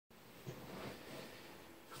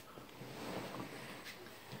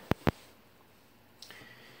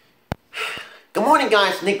morning,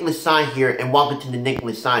 guys. Nicholas Sai here, and welcome to the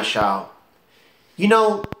Nicholas Sai Show. You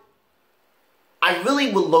know, I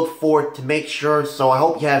really would look forward to make sure, so I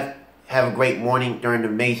hope you have a great morning during an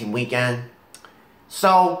amazing weekend.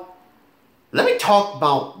 So, let me talk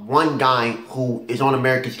about one guy who is on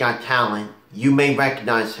America's Got Talent. You may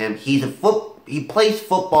recognize him. He plays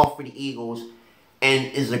football for the Eagles and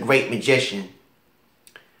is a great magician.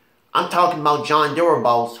 I'm talking about Jon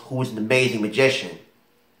Dorenbos, who is an amazing magician.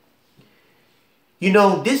 You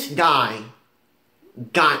know, this guy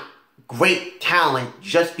got great talent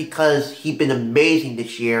just because he's been amazing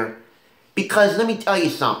this year. Because let me tell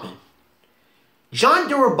you something. Jon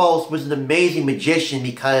Dorenbos was an amazing magician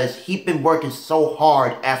because he'd been working so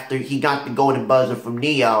hard after he got the golden buzzer from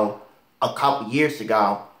Neo a couple years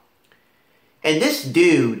ago. And this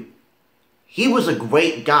dude, he was a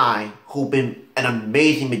great guy who'd been an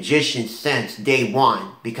amazing magician since day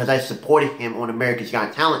one because I supported him on America's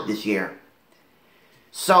Got Talent this year.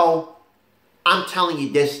 So, I'm telling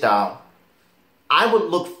you this though, I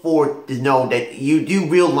would look forward to know that you do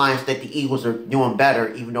realize that the Eagles are doing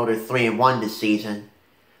better even though they're 3-1 this season.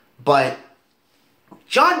 But,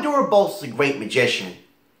 Jon Dorenbos is a great magician.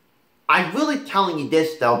 I'm really telling you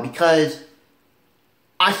this though because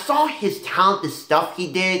I saw his talented stuff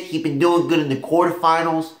he did. He's been doing good in the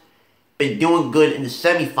quarterfinals, been doing good in the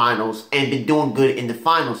semifinals, and been doing good in the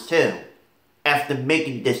finals too. After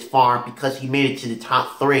making it this far because he made it to the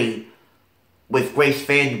top 3 with Grace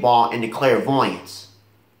Vanderbilt and the Clairvoyance.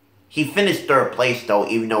 He finished 3rd place though,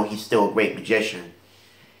 even though he's still a great magician.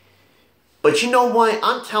 But you know what?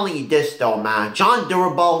 I'm telling you this though, man. Jon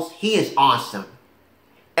Dorenbos, he is awesome.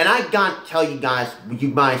 And I got to tell you guys,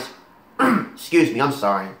 excuse me, I'm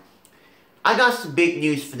sorry. I got some big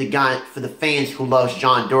news for the fans who loves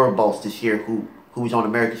Jon Dorenbos this year, who's on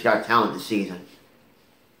America's Got Talent this season.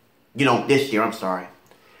 You know, this year, I'm sorry.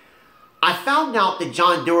 I found out that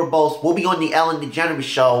Jon Dorenbos will be on the Ellen DeGeneres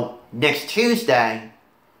show next Tuesday,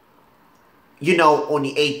 you know, on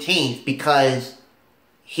the 18th, because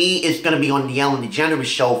he is going to be on the Ellen DeGeneres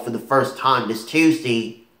show for the first time this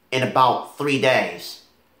Tuesday in about 3 days.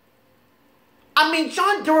 I mean,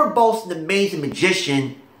 Jon Dorenbos is an amazing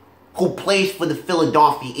magician who plays for the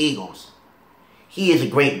Philadelphia Eagles. He is a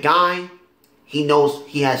great guy. He knows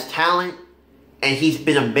he has talent. And he's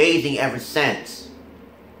been amazing ever since.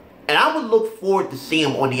 And I would look forward to seeing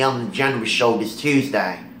him on the Ellen DeGeneres show this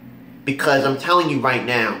Tuesday. Because I'm telling you right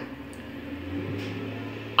now,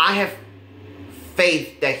 I have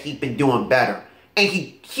faith that he's been doing better. And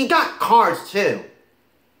he got cards too.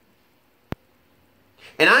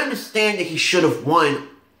 And I understand that he should have won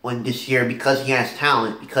on this year because he has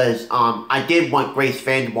talent. Because I did want Grace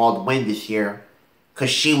Vanderbilt to win this year. Because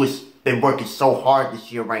she was been working so hard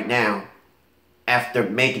this year right now. After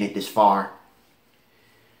making it this far.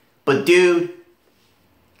 But dude,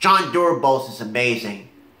 Jon Dorenbos is amazing.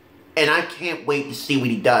 And I can't wait to see what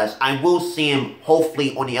he does. I will see him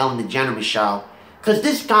hopefully on the Ellen DeGeneres show. Because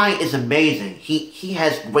this guy is amazing. He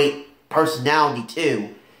has great personality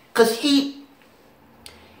too. Because he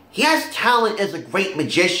has talent as a great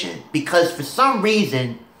magician. Because for some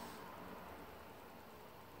reason,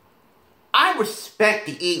 I respect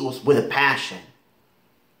the Eagles with a passion.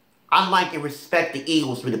 I like and respect the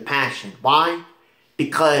Eagles with a passion. Why?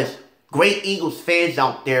 Because great Eagles fans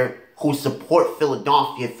out there who support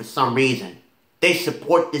Philadelphia for some reason. They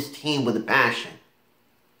support this team with a passion.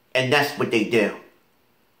 And that's what they do.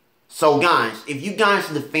 So guys, if you guys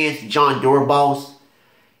are the fans of Jon Dorenbos,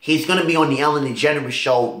 he's going to be on the Ellen DeGeneres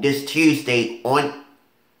show this Tuesday on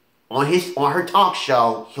her talk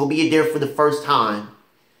show. He'll be there for the first time.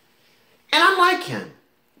 And I like him.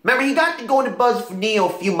 Remember, he got the golden buzzer for Neo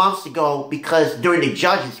a few months ago because during the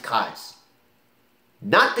judges' cuts.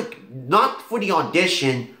 Not for the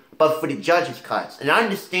audition, but for the judges' cuts. And I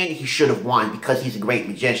understand that he should have won because he's a great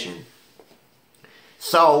magician.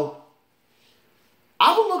 So,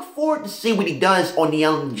 I will look forward to see what he does on the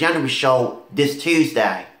Ellen DeGeneres show this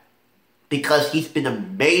Tuesday. Because he's been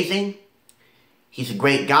amazing. He's a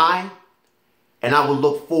great guy. And I will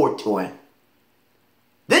look forward to it.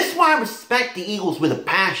 This is why I respect the Eagles with a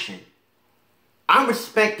passion. I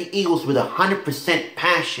respect the Eagles with 100%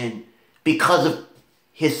 passion because of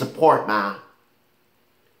his support, man.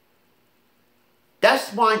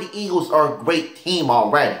 That's why the Eagles are a great team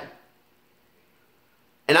already.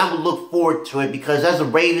 And I will look forward to it because as a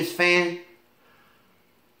Ravens fan,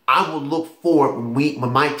 I will look forward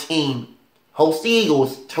when my team hosts the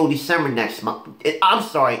Eagles till December next month. I'm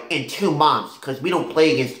sorry, in 2 months because we don't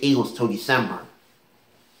play against the Eagles till December.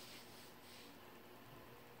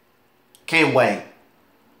 Can't wait.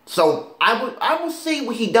 So, I will see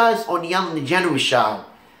what he does on the Ellen DeGeneres show.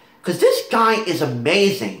 Because this guy is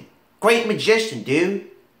amazing. Great magician, dude.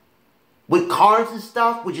 With cards and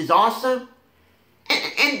stuff, which is awesome.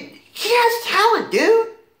 And he has talent, dude.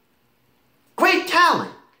 Great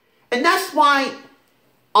talent. And that's why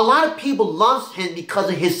a lot of people love him because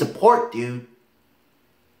of his support, dude.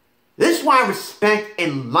 This is why I respect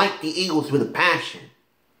and like the Eagles with a passion.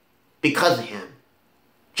 Because of him.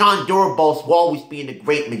 Jon Dorenbos will always be a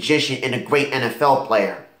great magician and a great NFL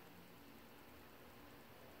player.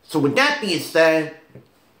 So with that being said,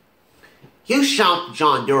 huge shout to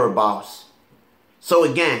Jon Dorenbos. So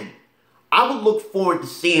again, I would look forward to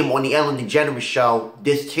seeing him on the Ellen DeGeneres show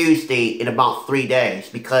this Tuesday in about 3 days.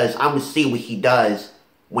 Because I would see what he does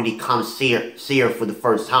when he comes see her for the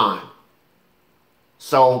first time.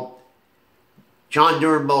 So, Jon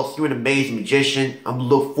Dorenbos, you're an amazing magician. I'm going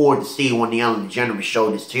to look forward to seeing you on the Ellen DeGeneres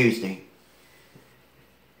show this Tuesday.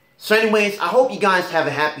 So anyways, I hope you guys have a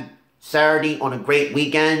happy Saturday on a great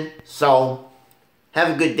weekend. So, have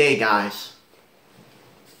a good day, guys.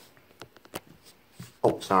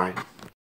 Oh, sorry.